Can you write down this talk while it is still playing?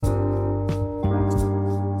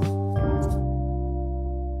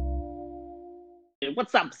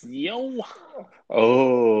What's up, yo?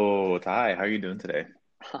 Oh, Ty, how are you doing today?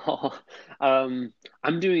 Um,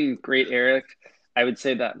 I'm doing great, Eric. I would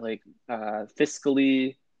say that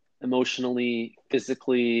fiscally, emotionally,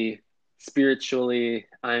 physically, spiritually,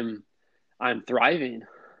 I'm thriving.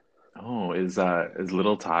 Oh, is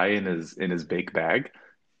little Ty in his bake bag?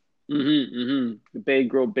 The bag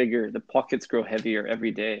grow bigger, the pockets grow heavier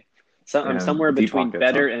every day. So I'm And somewhere deep between pockets,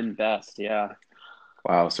 huh? better and best. Yeah.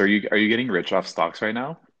 Wow. So are you getting rich off stocks right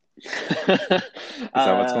now? Is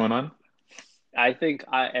that what's uh, going on? I think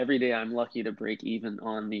every day I'm lucky to break even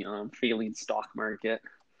on the failing stock market.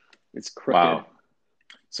 It's crooked. Wow.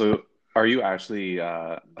 So are you actually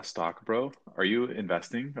a stock bro? Are you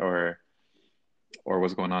investing or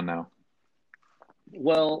what's going on now?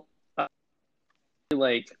 Well,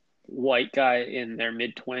 like white guy in their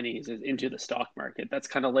mid 20s is into the stock market. That's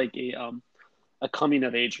kind of like a coming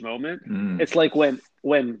of age moment. Mm, It's like when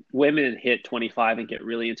women hit 25 and get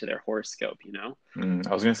really into their horoscope,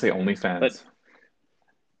 I was gonna say But OnlyFans.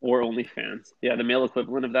 or OnlyFans. Yeah, the male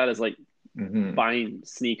equivalent of that is like Hmm. buying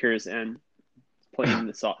sneakers and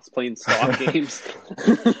playing stock games.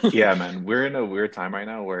 Yeah, man, we're in a weird time right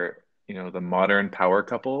now where, the modern power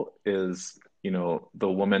couple is, the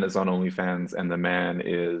woman is on OnlyFans and the man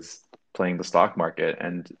is playing the stock market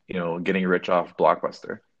and, getting rich off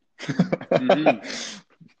Blockbuster. hmm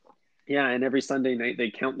Yeah, and every Sunday night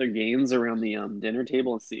they count their gains around the dinner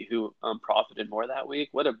table and see who profited more that week.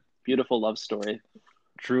 What a beautiful love story.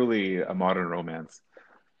 Truly a modern romance.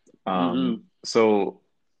 hmm So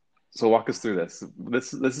walk us through this.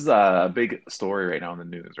 This is a big story right now in the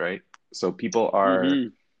news, right? So people are, hmm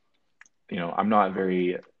I'm not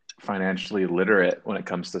very financially literate when it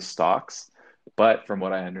comes to stocks, but from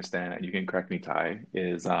what I understand, and you can correct me, Ty,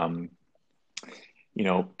 is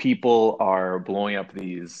people are blowing up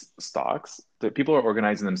these stocks. People are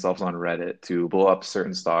organizing themselves on Reddit to blow up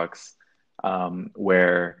certain stocks,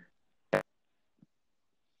 where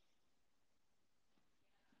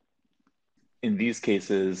in these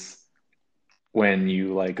cases, when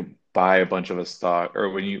you like buy a bunch of a stock, or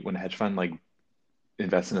when a hedge fund like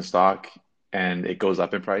invests in a stock and it goes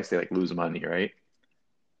up in price, they like lose money, right?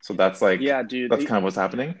 So Yeah, dude. that's kind of what's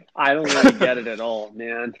happening. I don't really get it at all,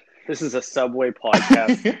 man. This is a Subway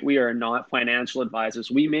podcast. We are not financial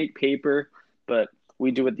advisors. We make paper, but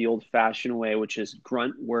we do it the old-fashioned way, which is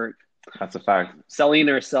grunt work, That's a fact. selling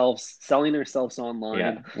ourselves Yeah,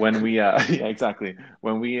 online. when we yeah, exactly.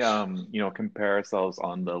 When we compare ourselves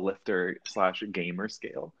on the lifter slash gamer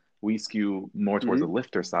scale, we skew more towards the hmm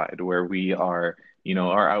lifter side where we are,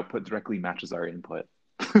 our output directly matches our input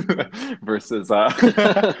versus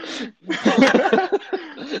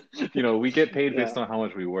we get paid Yeah, based on how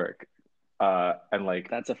much we work. And like,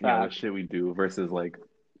 that's a the fact. shit we do versus like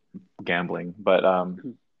gambling. But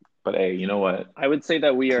hey, you know what? I would say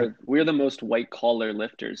that we're the most white collar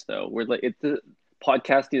lifters, though. We're like the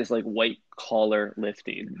podcasting is like white collar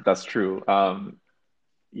lifting. That's true.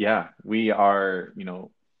 Yeah, we are,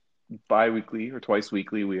 bi-weekly or twice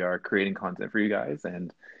weekly, we are creating content for you guys,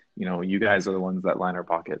 and you guys are the ones that line our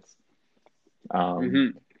pockets. Um, hmm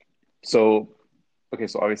so okay,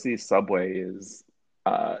 so obviously Subway is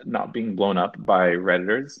not being blown up by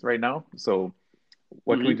Redditors right now. So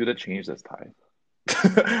what can we hmm do to change this, Ty?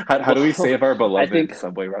 How do we Well, save our I think beloved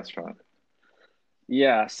Subway restaurant?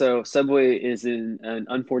 yeah. So Subway is in an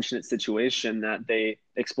unfortunate situation that they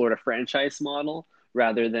explored a franchise model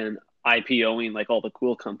rather than IPOing like all the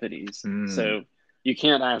cool companies. Mm, So you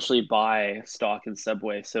can't actually buy stock in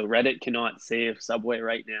Subway. So Reddit cannot save Subway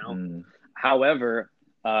right now. mm. However,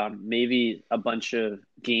 maybe a bunch of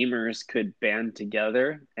gamers could band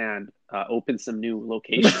together and open some new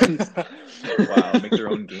locations. Wow, make their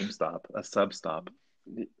own GameStop, a sub stop.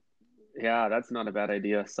 Yeah, that's not a bad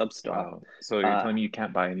idea. Substock. Wow. So you're Uh, telling me you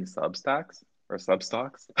can't buy any Substacks or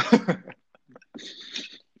Substocks?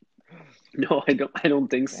 no, I don't. I don't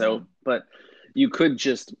think so. Damn. But you could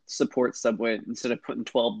just support Subway instead of putting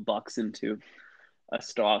 $12 into a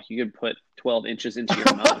stock. You could put 12 inches into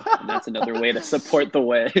your mouth, and that's another way to support the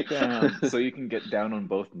way. Damn. So you can get down on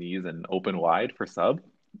both knees and open wide for sub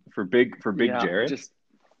for big Yeah, Jared.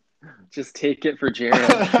 just take it for Jared.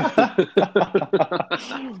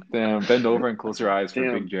 Damn, bend over and close your eyes for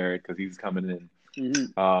big Damn. Jared because he's coming in.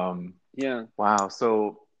 hmm Um, Yeah. wow.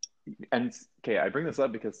 So and okay, I bring this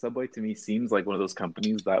up because Subway to me seems like one of those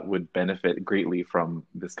companies that would benefit greatly from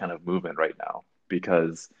this kind of movement right now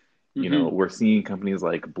because, hmm we're seeing companies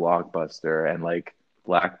like Blockbuster and like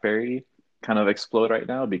BlackBerry kind of explode right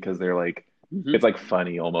now because they're like, it's hmm like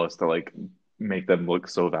funny almost to like make them look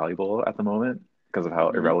so valuable at the moment because of how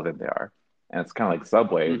hmm irrelevant they are. And it's kind of like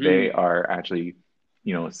Subway. They hmm are actually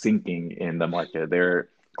sinking in the market. They're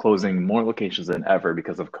closing more locations than ever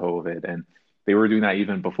because of COVID, and they were doing that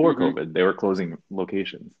even before Mm-hmm. COVID. They were closing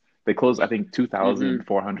locations. They closed, I think, Mm-hmm.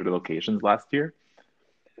 2,400 locations last year.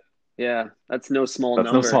 Yeah, that's no small That's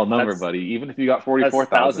no number. small number, That's buddy. Even if you got that's 44,000,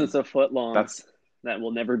 thousands of that's footlongs that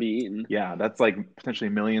will never be eaten. yeah, that's like potentially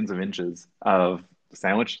millions of inches of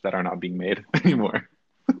sandwich that are not being made anymore.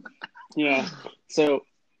 Yeah. So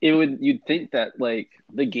you'd think that like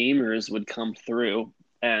the gamers would come through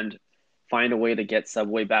and find a way to get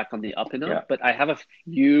Subway back on the up and Yeah. up, but I have a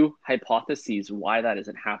few hypotheses why that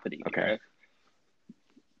isn't happening. Okay. Okay.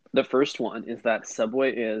 The first one is that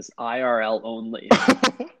Subway is IRL only.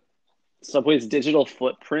 Subway's digital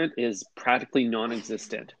footprint is practically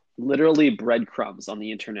non-existent. Literally breadcrumbs on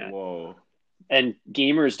the internet. Whoa. And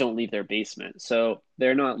gamers don't leave their basement, so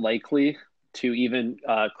they're not likely to even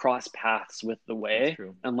cross paths with the That's way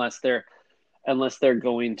true. unless they're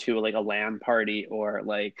going to like a LAN party or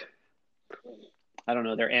like I don't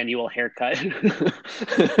know their annual haircut.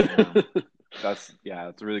 Yeah.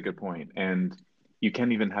 That's a really good point. And you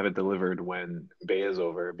can't even have it delivered when Bay is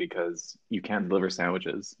over because you can't deliver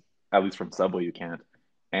sandwiches. At least from Subway, you can't.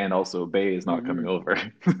 And also, Bay is not coming Mhm. over.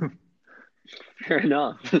 Fair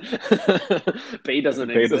enough. Bay doesn't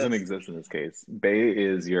Bay doesn't exist. exist in this case. Bay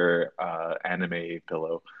is your anime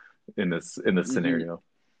pillow in this Hmm. scenario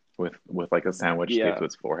with like a sandwich taped Yeah. to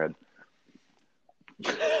its forehead.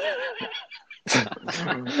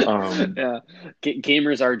 Um, Yeah.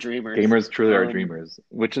 Gamers are dreamers. Gamers truly are Um, dreamers,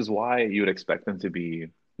 which is why you would expect them to be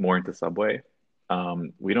more into Subway.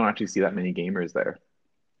 We don't actually see that many gamers there.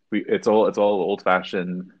 It's all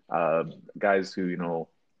old-fashioned guys who,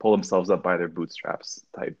 pull themselves up by their bootstraps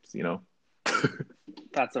types.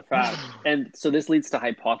 That's a fact. And so this leads to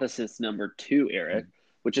hypothesis number two, Eric,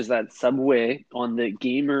 which is that Subway on the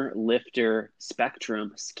gamer lifter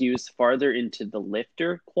spectrum skews farther into the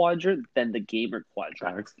lifter quadrant than the gamer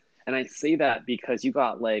quadrant. Facts. And I say that because you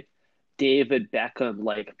got like David Beckham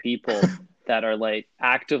like people that are like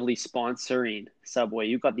actively sponsoring Subway.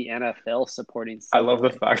 You got the NFL supporting I love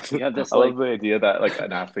the Subway. fact, You have this I love like the idea that like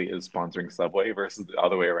an athlete is sponsoring Subway versus the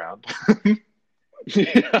other way around.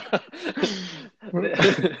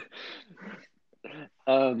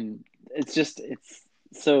 It's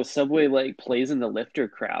so Subway like plays in the lifter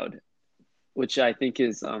crowd, which I think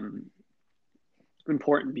is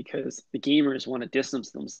important because the gamers want to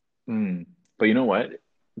distance them. Mm. But you know what?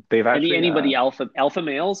 They've actually Anybody alpha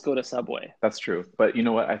males go to Subway. That's true. But you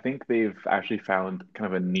know what? I think they've actually found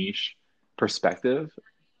kind of a niche perspective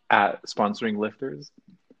at sponsoring lifters,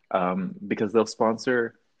 because they'll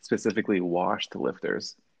sponsor specifically washed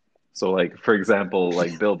lifters. So, like for example,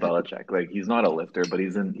 like Bill Belichick, like he's not a lifter, but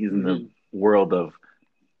he's in the Hmm. world of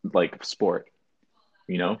like sport.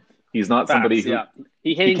 You know, he's not somebody Facts, who yeah.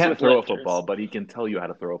 He he hangs can't with throw a football, lifters. but he can tell you how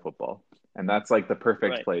to throw a football, and that's like the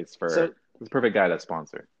perfect Right. place So for the perfect guy to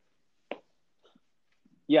sponsor.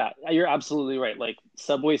 yeah, you're absolutely right. Like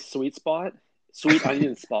Subway's sweet spot, sweet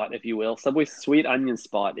onion spot, if you will. Subway's sweet onion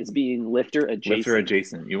spot is being lifter Lifter adjacent.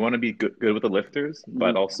 adjacent. You want to be good with the lifters,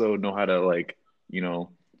 but Mhm. also know how to like, you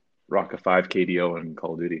know, rock a 5 KDO in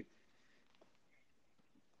Call of Duty.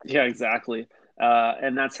 Yeah, exactly.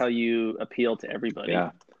 And that's how you appeal to everybody.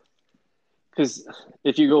 Yeah, Because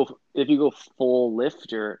if you go full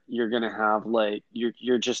lifter, you're gonna have like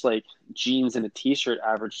you're just like jeans and a t-shirt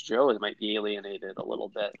average Joe. It might be alienated a little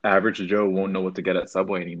bit. average Joe won't know what to get at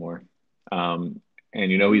Subway anymore. Um, and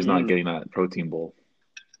he's not Hmm. getting that protein bowl,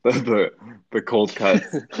 the cold cuts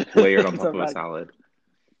layered on It's top a of a fact. salad.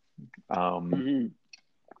 Um, Hmm.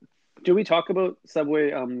 Do we talk about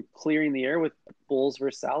Subway clearing the air with bowls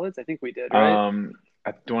versus salads? I think we did, right? um,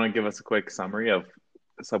 I do want to give us a quick summary of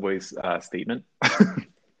Subway's statement.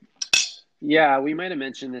 Yeah, we might have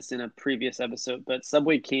mentioned this in a previous episode, but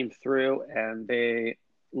Subway came through and they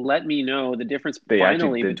let me know the difference They actually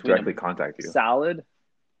finally did between a directly contact you. salad.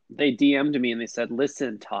 They DM'd me and they said,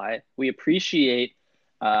 "Listen, Ty, we appreciate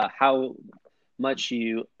how much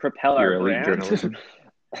you propel our Your elite brand." journalism.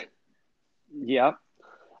 Yeah,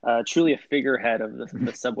 truly a figurehead of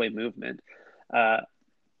the Subway movement. Uh,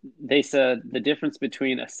 they said the difference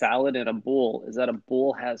between a salad and a bowl is that a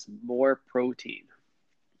bowl has more protein.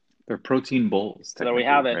 They're protein bowls, So there we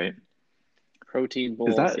technically, have it. right? Protein Is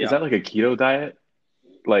bowls. that is Yeah. that like a keto diet?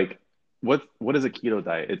 Like, what is a keto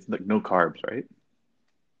diet? It's like no carbs, right?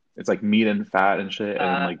 It's like meat and fat and shit, and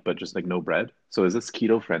then Uh, like, but just like no bread. So is this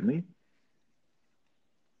keto friendly?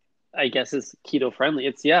 I guess is keto friendly.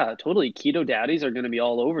 It's yeah, totally. Keto daddies are going to be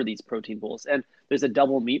all over these protein bowls. And there's a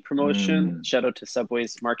double meat promotion. Mm, Shout out to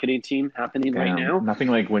Subway's marketing team happening right damn, now. nothing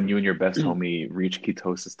like when you and your best homie reach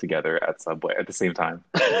ketosis together at Subway at the same time.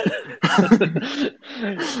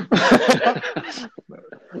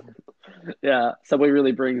 Yeah, Subway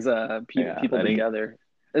really brings Yeah, people that ain't together.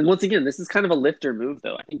 And once again, this is kind of a lifter move,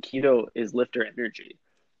 though. I think keto is lifter energy.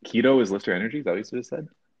 keto is lifter energy. Is that what you just said?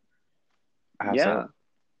 Asset? Yeah.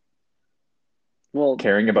 Well,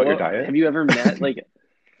 Caring about your what diet? have you ever met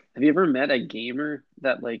have you ever met a gamer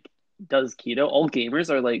that like does keto? All gamers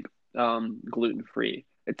are like gluten free.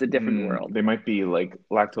 It's a different world. They might be like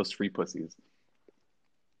lactose free pussies.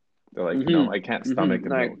 They're like, no, I can't stomach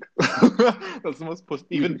Like milk. That's the most pussy.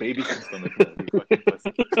 Even babies can stomach milk, you fucking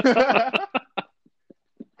pussy.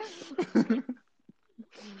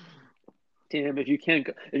 damn, if you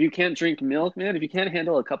can't drink milk, man, if you can't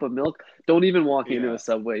handle a cup of milk, don't even walk into Yeah, a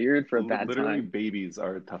Subway. You're in for a bad literally, time. babies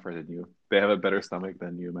are tougher than you. They have a better stomach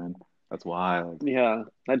than you, man. That's wild. Yeah,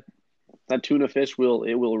 that tuna fish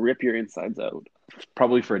will rip your insides out.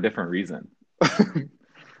 Probably for a different reason.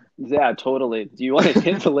 Yeah, totally. Do you want to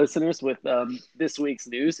hit the listeners with this week's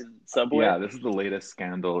news in Subway? Yeah, this is the latest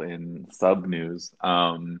scandal in sub news.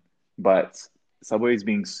 But Subway is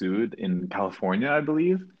being sued in California, I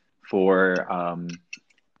believe, for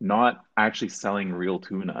not actually selling real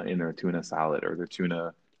tuna in their tuna salad or their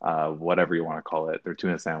tuna, whatever you want to call it, their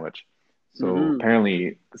tuna sandwich. So Hmm.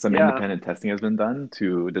 apparently, some Yeah. independent testing has been done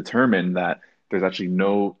to determine that there's actually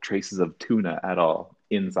no traces of tuna at all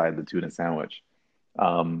inside the tuna sandwich.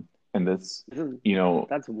 And this, This is, you know,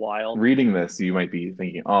 that's wild. reading this, you might be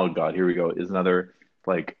thinking, "Oh God, here we go. Is another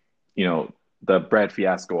like, the bread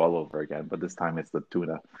fiasco all over again?" But this time it's the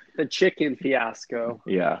tuna. The chicken fiasco.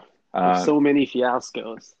 Yeah. There's Uh, so many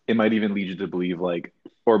fiascos. it might even lead you to believe like,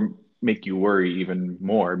 or make you worry even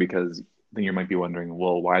more because then you might be wondering,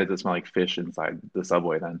 well, why does it smell like fish inside the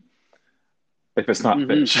Subway then? If it's not Hmm.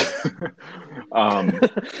 fish. Um,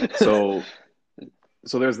 so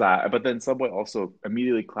so there's that. But then Subway also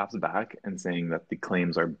immediately claps back and saying that the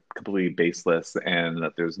claims are completely baseless and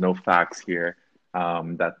that there's no facts here.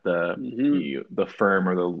 That Hmm. the firm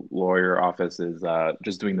or the lawyer office is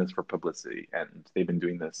just doing this for publicity, and they've been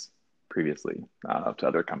doing this previously to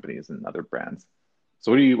other companies and other brands.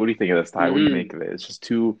 So what do you think of this, Ty? What do you Hmm. make of it? It's just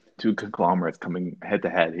two conglomerates coming head to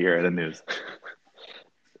head here in the news.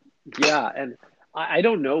 Yeah, and I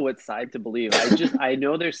don't know what side to believe. I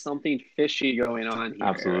know there's something fishy going on here,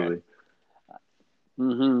 Eric. Absolutely.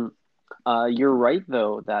 Hmm. You're right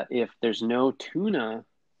though that if there's no tuna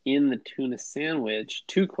in the tuna sandwich,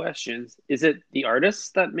 two questions: is it the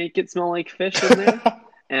artists that make it smell like fish in there?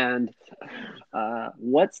 And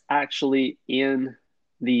what's actually in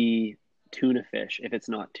the tuna fish if it's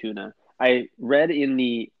not tuna? I read in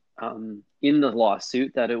the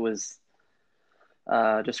lawsuit that it was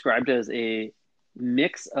described as a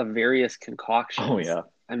mix of various Oh concoctions. yeah.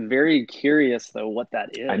 I'm very curious though what that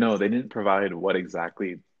I know is. they didn't provide what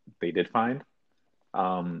exactly they did find.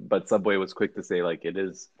 But Subway was quick to say like it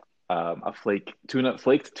is a flaked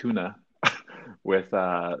tuna with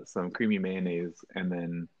some creamy mayonnaise, and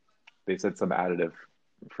then they said some additive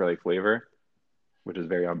for like flavor, which is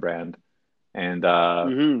very on brand. And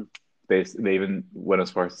Hmm. they even went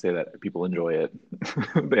as far as to say that people enjoy it.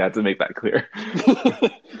 They had to make that clear.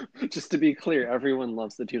 Just to be clear, everyone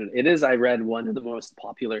loves the tuna. It is, I read, one of the most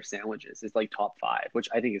popular sandwiches. It's like top five, which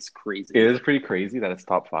I think is It crazy. is pretty crazy that it's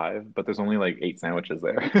top five, but there's only like eight sandwiches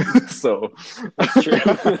there. So That's true.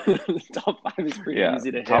 Top five is pretty yeah,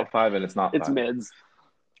 easy to hit. top five and it's not It's five. mids.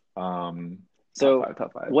 Top So five,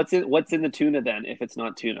 top five. what's in the tuna then if it's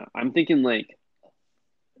not tuna? I'm thinking like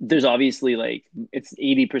there's obviously like it's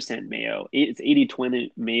 80% mayo. It's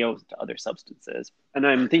 80/20 mayo to other substances. And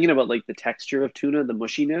I'm thinking about like the texture of tuna, the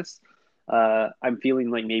mushiness. I'm feeling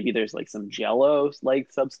like maybe there's like some jello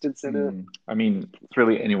like substance in it. I mean, it's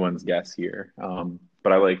really anyone's guess here.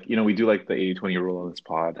 But I like, we do like the 80/20 rule on this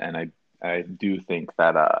pod, and I do think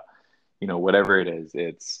that whatever it is,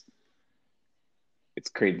 it's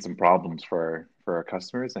creating some problems for our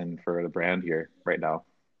customers and for the brand here right now.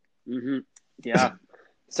 Hmm. Yeah.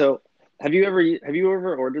 So have you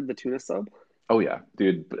ever ordered the tuna sub? Oh yeah,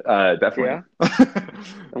 dude, definitely. Yeah.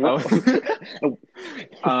 And I what?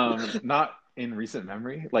 was, not in recent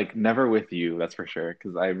memory, like never with you, that's for sure,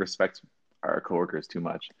 because I respect our coworkers too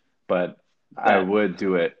much. But I That. would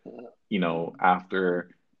do it, after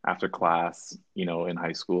class, in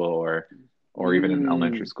high school or even in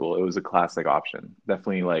elementary Mm, school. It was a classic option.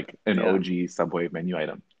 Definitely like an yeah. OG Subway menu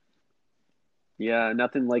item. Yeah,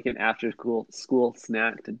 nothing like an after school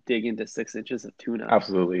snack to dig into 6 inches of tuna.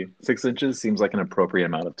 Absolutely. 6 inches seems like an appropriate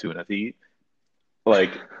amount of tuna to eat.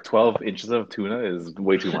 Like 12 inches of tuna is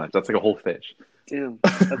way too much. That's like a whole fish. Damn,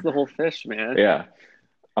 that's the whole fish, man. Yeah.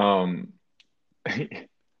 Um,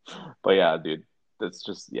 but yeah, dude, that's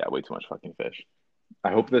just yeah, way too much fucking fish.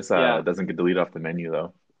 I hope this Yeah, doesn't get deleted off the menu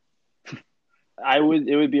though. I would.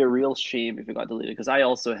 It would be a real shame if it got deleted because I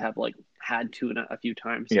also have like had tuna a few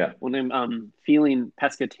times. Yeah. When I'm feeling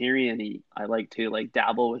pescatarian, I like to like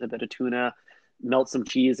dabble with a bit of tuna, melt some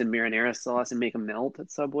cheese and marinara sauce and make them melt at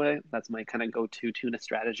Subway. That's my kind of go-to tuna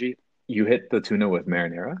strategy. You hit the tuna with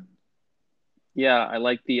marinara? Yeah, I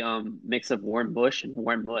like the mix of warm bush and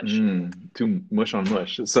warm mush. Too mush on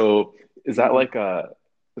mush. So is that Hmm. like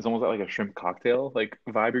is almost like a shrimp cocktail like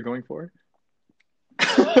vibe you're going for?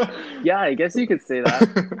 Yeah, I guess you could say that.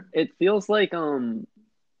 It feels like kind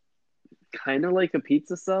of like a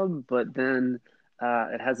pizza sub, but then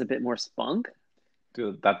it has a bit more spunk.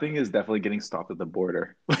 Dude, that thing is definitely getting stopped at the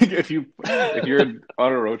border. Like if you're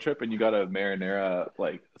on a road trip and you got a marinara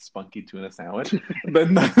like spunky tuna sandwich,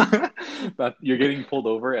 then that you're getting pulled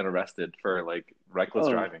over and arrested for like reckless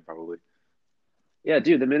Oh, driving probably. yeah,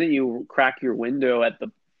 dude, the minute you crack your window at the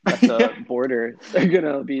border,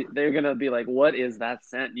 they're gonna be like, "What is that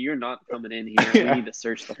scent? You're not coming in here. We Yeah. need to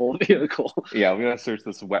search the whole vehicle." Yeah, we gotta search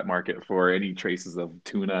this wet market for any traces of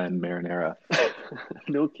tuna and marinara.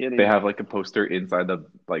 No They kidding. have like a poster inside the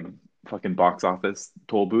like fucking box office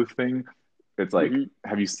toll booth thing. It's like, Hmm.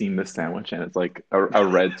 have you seen this sandwich? And it's like a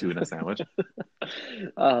red tuna sandwich.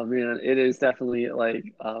 Oh man, it is definitely like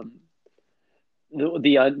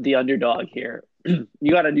the underdog here.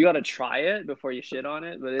 You gotta try it before you shit on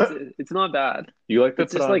it, but it's not bad. You like to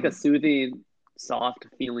It's put just like a on soothing, soft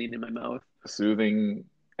feeling in my mouth. soothing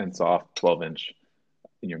and soft 12-inch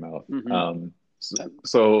in your mouth. Hmm.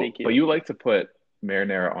 So, Thank but you. you like to put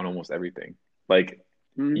marinara on almost everything. Like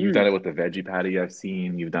you've done Hmm. it with the veggie patty I've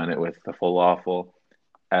seen, you've done it with the falafel.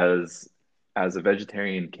 As as a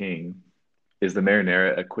vegetarian king, is the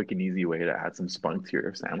marinara a quick and easy way to add some spunk to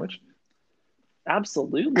your sandwich?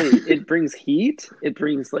 Absolutely. It brings heat. It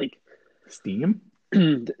brings like Steam?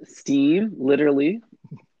 steam, literally.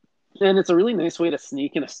 And it's a really nice way to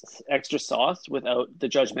sneak in extra sauce without the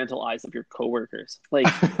judgmental eyes of your coworkers. Like,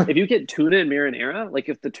 if you get tuna and marinara, like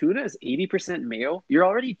if the tuna is 80% mayo, you're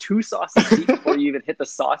already two sauces deep before you even hit the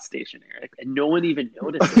sauce station, Eric, and no one even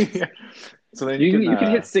notices. Yeah. So then you You can you could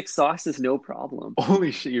hit 6 sauces, no problem.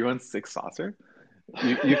 holy shit, you're on six saucer?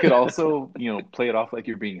 You could also, play it off like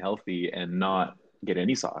you're being healthy and not get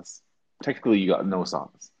any sauce. Technically, you got no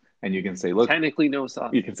sauce. And you can say, look, Technically, no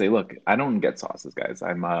sauce. I don't get sauces, guys.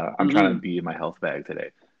 I'm trying to Hmm. be in my health bag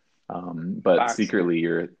today. But Facts. secretly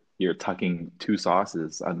you're tucking two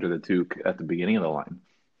sauces under the toque at the beginning of the line.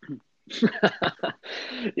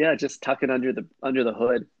 Yeah, just tuck it under the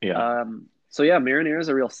hood. Yeah, So yeah, marinara is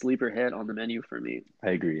a real sleeper hit on the menu for me.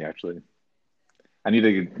 I agree, actually. I need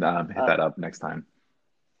to hit Uh, that up next time.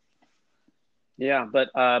 yeah, but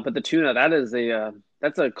the tuna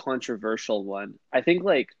that's a controversial one. I think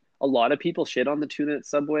like a lot of people shit on the tuna at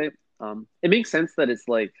Subway. It makes sense that it's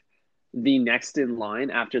like the next in line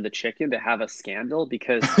after the chicken to have a scandal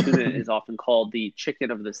because tuna is often called the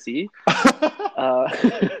chicken of the sea. Uh,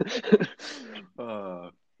 Uh,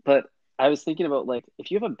 But I was thinking about like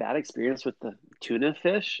if you have a bad experience with the tuna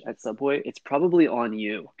fish at Subway, it's probably on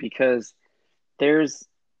you because there's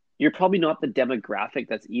you're probably not the demographic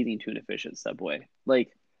that's eating tuna fish at Subway.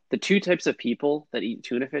 Like the two types of people that eat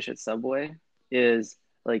tuna fish at Subway is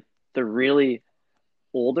like the really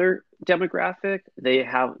older demographic. They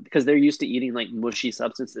have because they're used to eating like mushy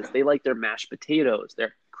substances. They like their mashed potatoes,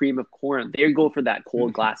 their cream of corn. They go for that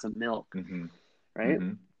cold glass of milk, hmm right?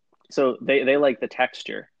 hmm So they like the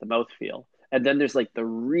texture, the mouthfeel. And then there's like the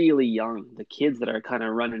really young, the kids that are kind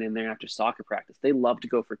of running in there after soccer practice. They love to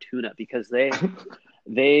go for tuna because they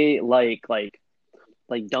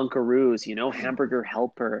like Dunkaroos, Hamburger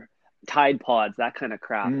Helper, Tide Pods, that kind of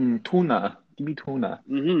crap. Tuna. Give me tuna.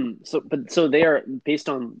 So they are based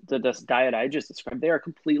on the diet I just described. They are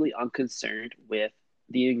completely unconcerned with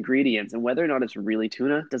the ingredients and whether or not it's really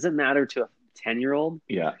tuna doesn't matter to a 10-year-old.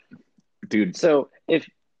 Yeah, dude. So if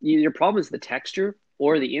your problem is the texture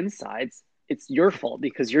or the insides, it's your fault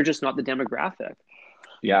because you're just not the demographic.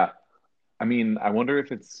 Yeah, I mean, I wonder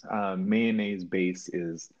if it's mayonnaise base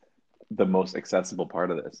is the most accessible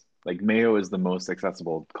part of this. Like mayo is the most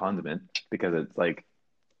accessible condiment because it's like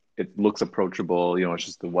it looks approachable. It's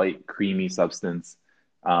just the white creamy substance.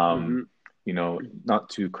 Um, Hmm. not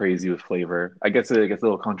too crazy with flavor. I guess it gets a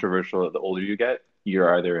little controversial. The older you get,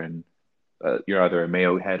 you're either a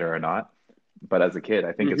mayo head or not. But as a kid,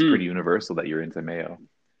 I think it's Hmm. pretty universal that you're into mayo.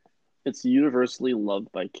 It's universally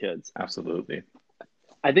loved by kids. Absolutely.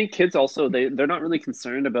 I think kids also they're not really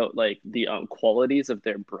concerned about like the qualities of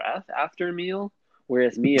their breath after a meal.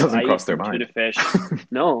 Whereas me, if Doesn't I eat cross their some tuna mind. fish,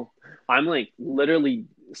 no, I'm like literally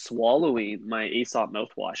swallowing my Aesop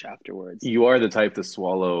mouthwash afterwards. You are the type to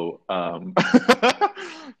swallow.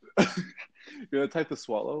 You're the type to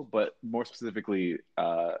swallow, but more specifically,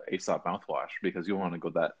 Aesop mouthwash because you don't want to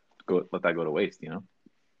go let that go to waste. You know.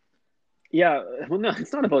 Yeah, well, no,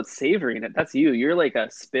 it's not about savoring it. That's you. You're like a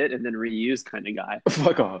spit and then reuse kind of guy.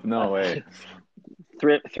 Fuck off. Uh, No way.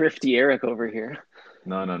 thrifty Eric over here.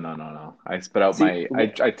 No, no, no, no, no. I spit out See,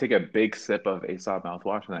 I take a big sip of Aesop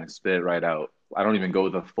mouthwash and I spit it right out. I don't even go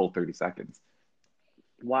the full 30 seconds.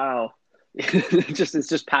 wow, it's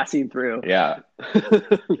just passing through. Yeah,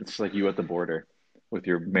 it's like you at the border with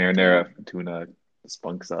your Yeah, marinara tuna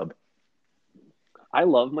spunk sub. I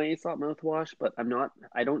love my Aesop mouthwash, but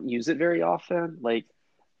I don't use it very often. Like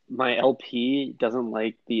my LP doesn't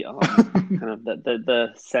like the kind of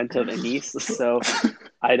the scent of anise, so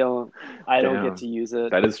I don't I don't get Damn, to use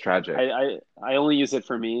it. that is tragic. I only use it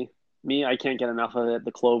for me. Me, I can't get enough of it.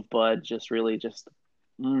 The clove bud just really just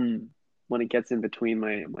mm, when it gets in between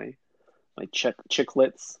my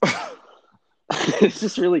chiclets, it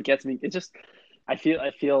just really gets me. It just I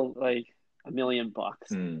feel like $1,000,000,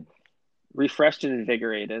 Hmm. refreshed and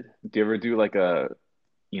invigorated. Do you ever do like a,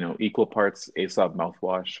 equal parts Aesop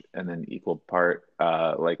mouthwash and then equal part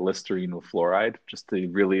like Listerine with fluoride just to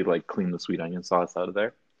really like clean the sweet onion sauce out of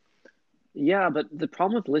there? Yeah, but the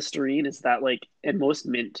problem with Listerine is that like and most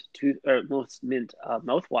mint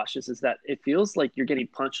mouthwashes is that it feels like you're getting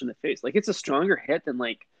punched in the face. Like it's a stronger hit than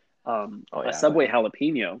like Oh a yeah, Subway buddy.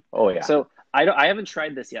 jalapeno. Oh yeah. So I haven't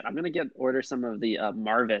tried this yet. I'm gonna get order some of the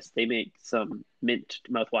Marvis. They make some mint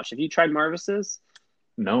mouthwash. Have you tried Marvis's?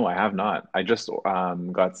 No, I have not. I just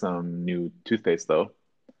got some new toothpaste though,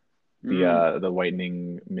 Mm, the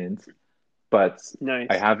whitening mint. But I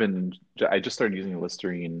nice. haven't. I just started using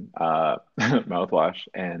Listerine mouthwash,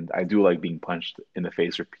 and I do like being punched in the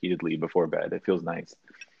face repeatedly before bed. It feels nice.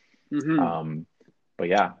 Hmm. Um, but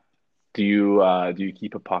yeah, do you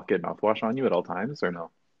keep a pocket mouthwash on you at all times or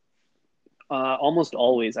no? Almost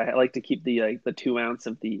always. I like to keep the 2 ounce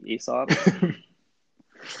of the Aesop,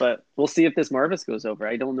 but we'll see if this Marvis goes over.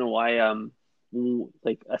 I don't know why.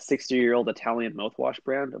 Like a 60-year-old Italian mouthwash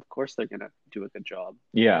brand, of course they're gonna do a good job.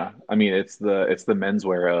 Yeah, I mean it's the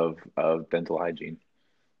menswear of dental hygiene.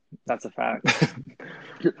 That's a fact.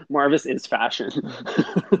 Marvis is fashion.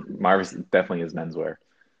 Marvis definitely is menswear.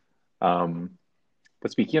 Um,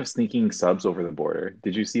 but speaking of sneaking subs over the border,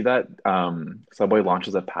 did you see that Subway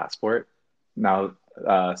launches a passport now,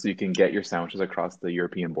 so you can get your sandwiches across the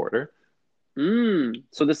European border?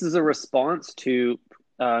 So this is a response to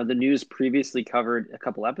the news previously covered a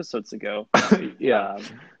couple episodes ago. Yeah.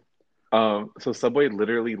 Um, So Subway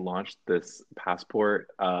literally launched this passport.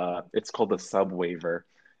 It's called the Sub Waiver,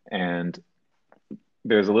 and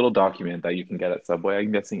there's a little document that you can get at Subway.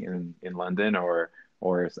 I'm guessing in London or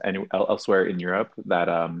elsewhere in Europe that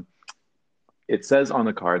it says on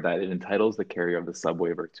the card that it entitles the carrier of the sub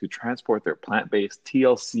waiver to transport their plant-based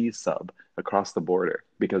TLC sub across the border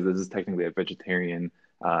because this is technically a vegetarian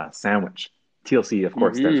sandwich. TLC, of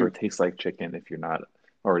course, stands for mhm, tastes like chicken if you're not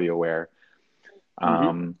already aware. mhm,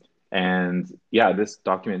 Um, and yeah, this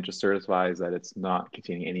document just certifies that it's not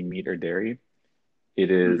containing any meat or dairy.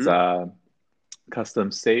 It is mhm,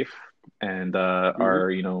 custom safe and mhm,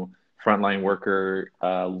 our, frontline worker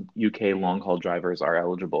UK long haul drivers are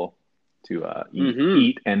eligible to mhm,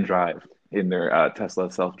 eat and drive in their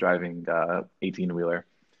Tesla self-driving 18 wheeler.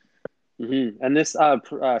 mhm. And this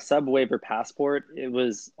sub waiver passport, it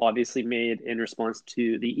was obviously made in response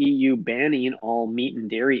to the EU banning all meat and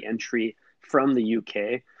dairy entry from the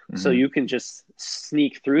UK. So Hmm. you can just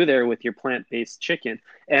sneak through there with your plant-based chicken.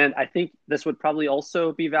 And I think this would probably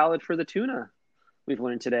also be valid for the tuna we've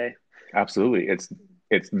learned today. Absolutely.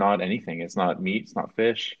 It's not anything. It's not meat, it's not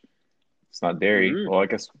fish, it's not dairy. Mhm. Well, I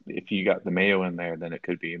guess if you got the mayo in there, then it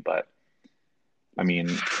could be, but I mean,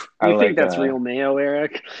 I You think like that's real mayo,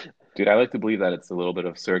 Eric? dude, I like to believe that it's a little bit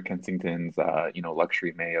of Sir Kensington's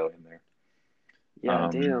luxury mayo in there. Yeah,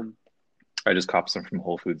 Um, damn. I just copped some from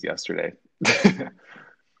Whole Foods yesterday.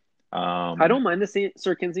 I don't Um, mind the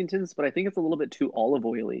Sir Kensingtons, but I think it's a little bit too olive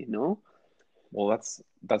oily. No? well, that's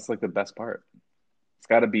like the best part. It's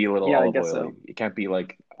got to be a little Yeah, I olive guess oily. so. It can't be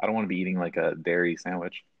like I don't want to be eating like a dairy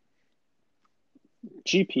sandwich.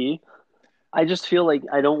 GP. I just feel like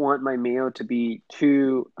I don't want my mayo to be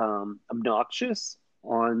too obnoxious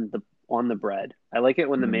on on the bread. I like it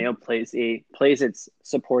when the Mm, mayo plays its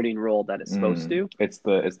supporting role that it's supposed mm. to. It's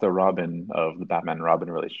the Robin of the Batman Robin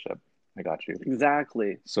relationship. I got you. Exactly.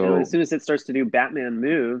 And as So, soon as it starts to do Batman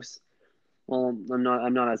moves, well, I'm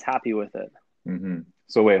not as happy with it.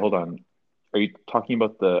 so wait, hold on. Are you talking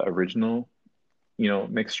about the original,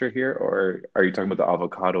 mixture here, or are you talking about the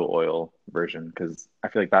avocado oil version? Because I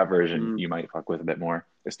feel like that version Mm, you might fuck with a bit more.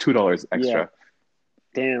 It's $2 yeah. extra.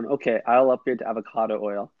 Damn. Okay, I'll upgrade to avocado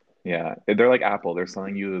oil. Yeah, they're like Apple. They're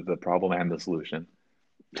selling you the problem and the solution.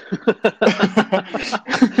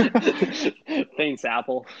 Thanks,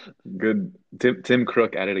 Apple. Good. Tim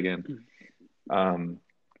Crook at it again. Um,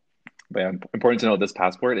 but yeah, important to note this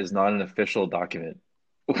passport is not an official document,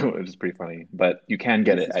 which is pretty funny, but you can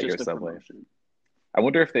get This it is at your just a Subway. promotion. I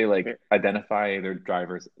wonder if they like identify their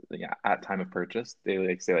drivers, yeah, at time of purchase. They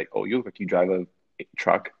like say like, "Oh, you look like you drive a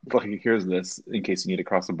truck. Like, here's this in case you need to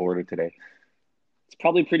cross the border today." It's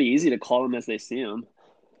probably pretty easy to call them as they see them.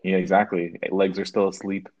 Yeah, exactly. Legs are still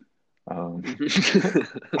asleep. Um,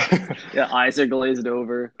 Yeah, eyes are glazed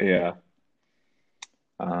over. yeah.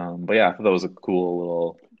 But yeah, I thought that was a cool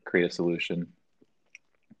little creative solution.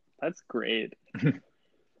 That's great. Yeah.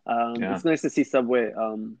 It's nice to see Subway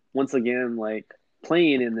once again like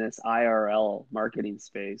playing in this IRL marketing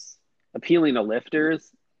space, appealing to lifters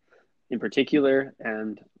in particular,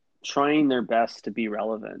 and trying their best to be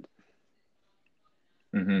relevant.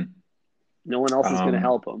 hmm No one else is going to Um,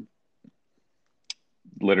 help them.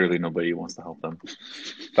 Literally nobody wants to help them.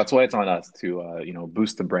 That's why it's on us to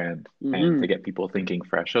boost the brand and to Hmm. get people thinking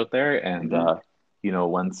fresh out there. And Hmm.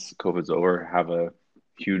 once COVID's over, have a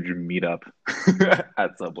huge meetup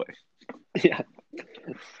at Subway. Yeah,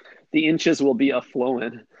 the inches will be a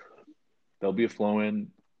flowing. There'll be a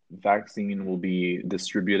flow-in, vaccine will be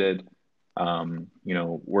distributed.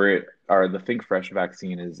 We're our the Think Fresh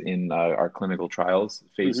vaccine is in our clinical trials,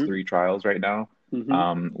 phase Hmm. 3 trials right now.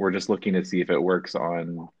 Hmm. We're just looking to see if it works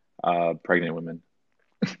on pregnant women.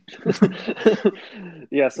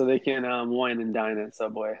 Yeah, so they can wine and dine at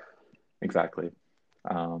Subway. Exactly.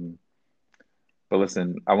 Um, but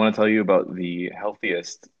listen, I want to tell you about the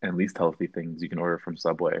healthiest and least healthy things you can order from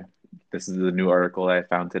Subway. This is a new article I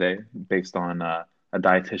found today based on a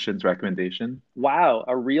dietitian's recommendation. Wow,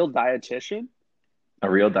 a real dietitian? A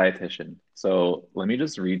real dietitian. So let me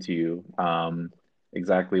just read to you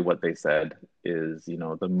exactly what they said is,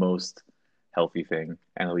 the most healthy thing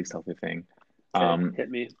and the least healthy thing. Okay, Um, hit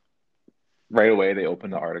me. right away, they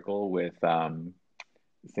opened the article with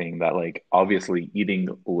saying that, like, obviously eating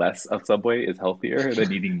less of Subway is healthier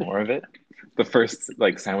than eating more of it. The first,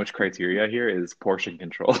 like, sandwich criteria here is portion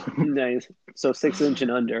control. Nice. So 6 inch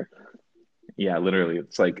and under. Yeah, literally.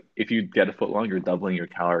 It's like if you get a foot long, you're doubling your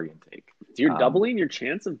calorie intake. You're Um, doubling your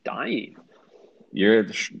chance of dying. you're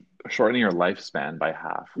shortening your lifespan by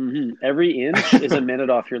half. Every inch is a minute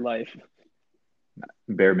off your life,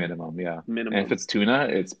 Bare minimum, yeah. And if minimum. it's tuna,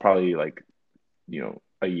 it's probably like,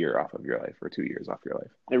 a year off of your life or 2 years off your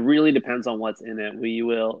life. It really depends on what's in it. We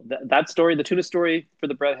will that story, the tuna story for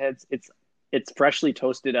the breadheads. It's freshly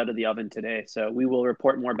toasted out of the oven today, so we will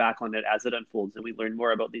report more back on it as it unfolds and we learn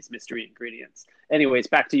more about these mystery ingredients. Anyways,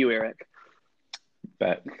 back to you, Eric.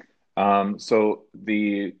 Bet. So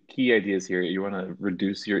the key ideas here, you want to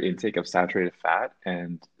reduce your intake of saturated fat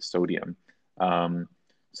and sodium. Um,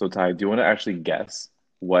 so Ty, do you want to actually guess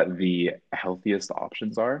what the healthiest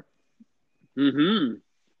options are? Hmm.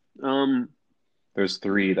 Um. There's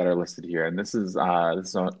three that are listed here, and this is an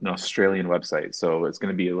Australian website, so it's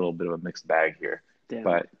going to be a little bit of a mixed bag here. Damn it.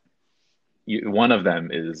 But one of them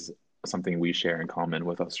is something we share in common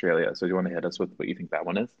with Australia. So do you want to hit us with what you think that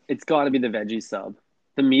one is? It's got to be the veggie sub.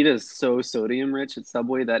 The meat is so sodium rich at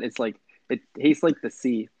Subway that it's like it tastes like the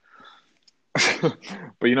sea.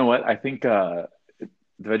 But you know what? I think the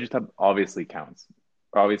veggie tub obviously counts.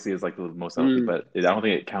 Obviously is like the most healthy, Mm. but I don't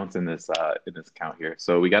think it counts in this count here.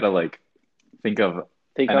 So we got to like think of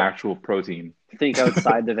Think an out, actual protein. think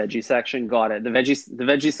outside the veggie section. Got it. The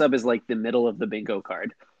veggie sub is like the middle of the bingo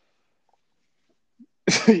card.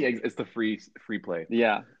 Yeah, it's the free play.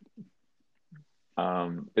 Yeah,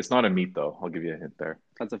 It's not a meat though. I'll give you a hint there.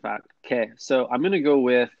 that's a fact. Okay, so I'm gonna go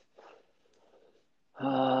with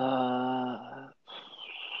uh,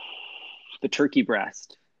 the turkey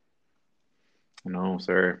breast. No,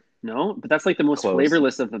 sir. No, but that's like the most Close.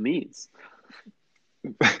 flavorless of the meats.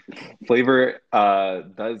 Flavor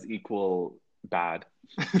does equal bad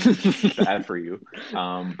bad for you,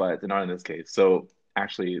 but not in this case. So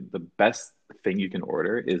actually, the best thing you can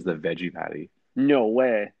order is the veggie patty. No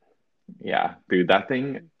way. Yeah, dude, that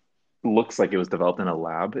thing looks like it was developed in a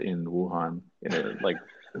lab in Wuhan, in a like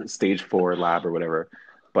stage 4 lab or whatever.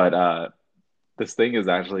 But this thing is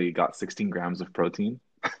actually got 16 grams of protein.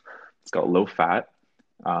 It's got low fat,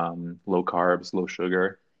 low carbs, low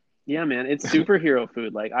sugar. Yeah, man, it's superhero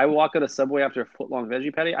food. Like I walk out of Subway after a foot-long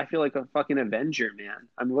veggie patty, I feel like a fucking Avenger, man.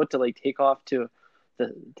 I'm about to like take off to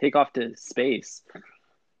space.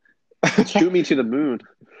 Shoot me to the moon.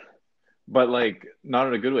 But like not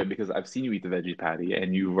in a good way because I've seen you eat the veggie patty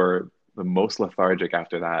and you were the most lethargic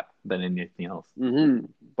after that than anything else. Hmm.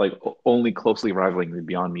 Like only closely rivaling the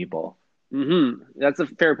Beyond Meatball. That's a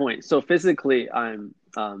fair point. So physically, I'm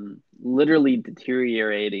literally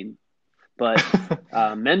deteriorating, but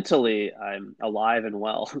mentally, I'm alive and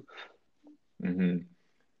well. hmm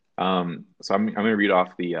so I'm gonna read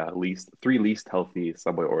off the least healthy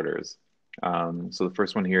Subway orders. So the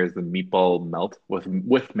first one here is the meatball melt with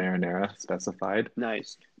marinara specified.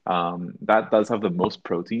 Nice. That does have the most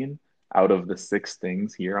protein out of the six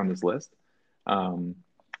things here on this list. Um,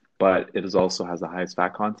 but it is also has the highest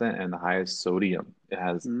fat content and the highest sodium. It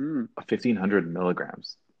has Mm, 1,500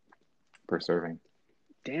 milligrams per serving.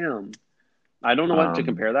 damn. I don't know what to Um,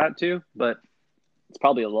 compare that to, but it's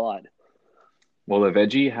probably a lot. well, the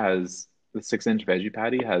 6-inch veggie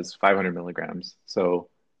patty has 500 milligrams, so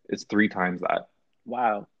it's three times that.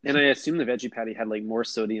 Wow. And I assume the veggie patty had like more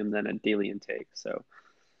sodium than a daily intake. So,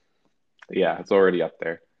 Yeah, it's already up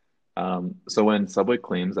there. So when Subway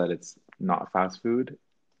claims that it's not fast food,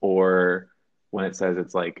 or when it says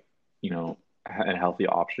it's like, a healthy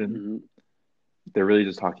option, mhm. they're really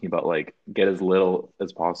just talking about like get as little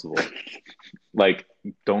as possible. Like,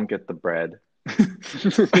 don't get the bread.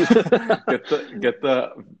 Get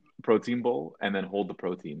the protein bowl and then hold the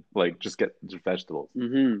protein. Like just get just vegetables.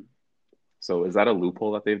 Hmm. So is that a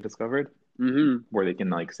loophole that they've discovered Hmm. where they can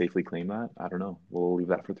like safely claim that? I don't know. We'll leave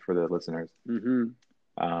that for the listeners. Hmm.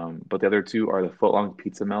 But the other two are the footlong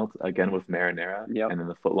pizza melt, again with marinara, Yep. and then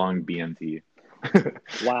the footlong BMT.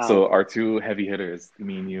 Wow. So our two heavy hitters,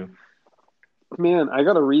 me and you. Man, I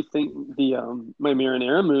gotta rethink the my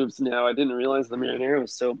marinara moves now. I didn't realize the marinara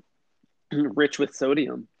was so rich with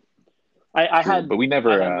sodium. I True. had But we I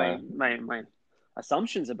never had my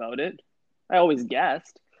assumptions about it. I always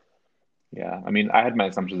guessed. yeah, I mean I had my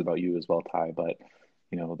assumptions about you as well, Ty, but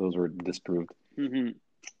those were disproved. Hmm.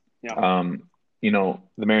 Yeah.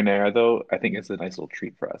 The marinara though, I think it's a nice little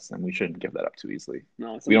treat for us, and we shouldn't give that up too easily.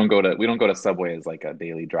 No, it's We don't go to Subway as like a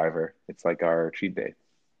daily driver. It's like our cheat day.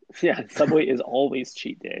 yeah, Subway is always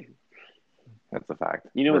cheat day. That's a fact.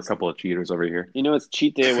 You know We're a it's couple of cheaters over here. it's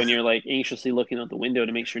cheat day when you're like anxiously looking out the window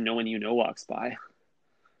to make sure no one you know walks by.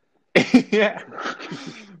 Yeah.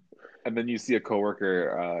 And then you see a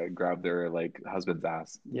coworker grab their like husband's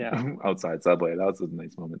ass Yeah. outside Subway. That was a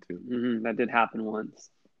nice moment too. That did happen once.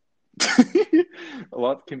 A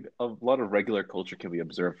lot of regular culture can be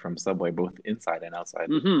observed from Subway, both inside and outside.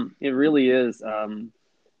 It really is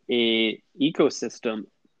a ecosystem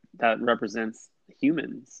that represents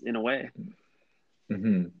humans in a way.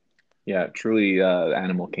 hmm Yeah, truly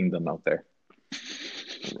animal kingdom out there.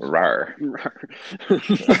 Rar.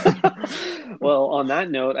 Well, on that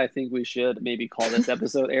note, I think we should maybe call this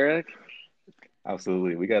episode, Eric.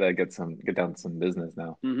 Absolutely. We gotta get down to some business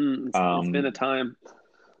now. It's been a Um, time.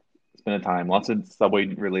 it's been a time. Lots of Subway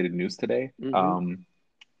related news today. Hmm.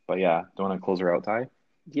 But yeah, don't want to close her out, Ty.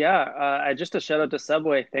 Yeah, I just a shout out to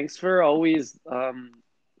Subway. Thanks for always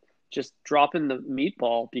just dropping the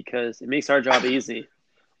meatball because it makes our job easy.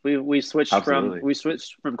 Absolutely. We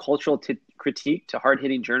switched from cultural critique to hard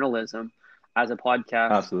hitting journalism as a podcast,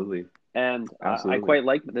 Absolutely. and I Absolutely. quite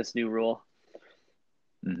like this new rule.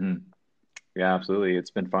 hmm Yeah, absolutely. It's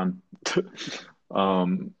been fun.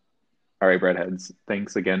 Um, all right, breadheads.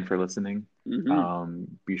 Thanks again for listening. Hmm.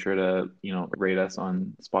 Be sure to, rate us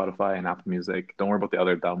on Spotify and Apple Music. Don't worry about the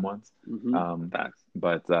other dumb ones. Hmm. Um, Facts.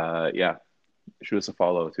 but yeah, shoot us a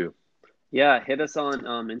follow too. Yeah, hit us on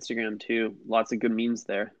Instagram too. Lots of good memes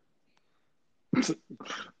there.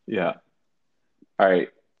 Yeah. All right.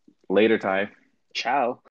 Later, Ty. Ciao.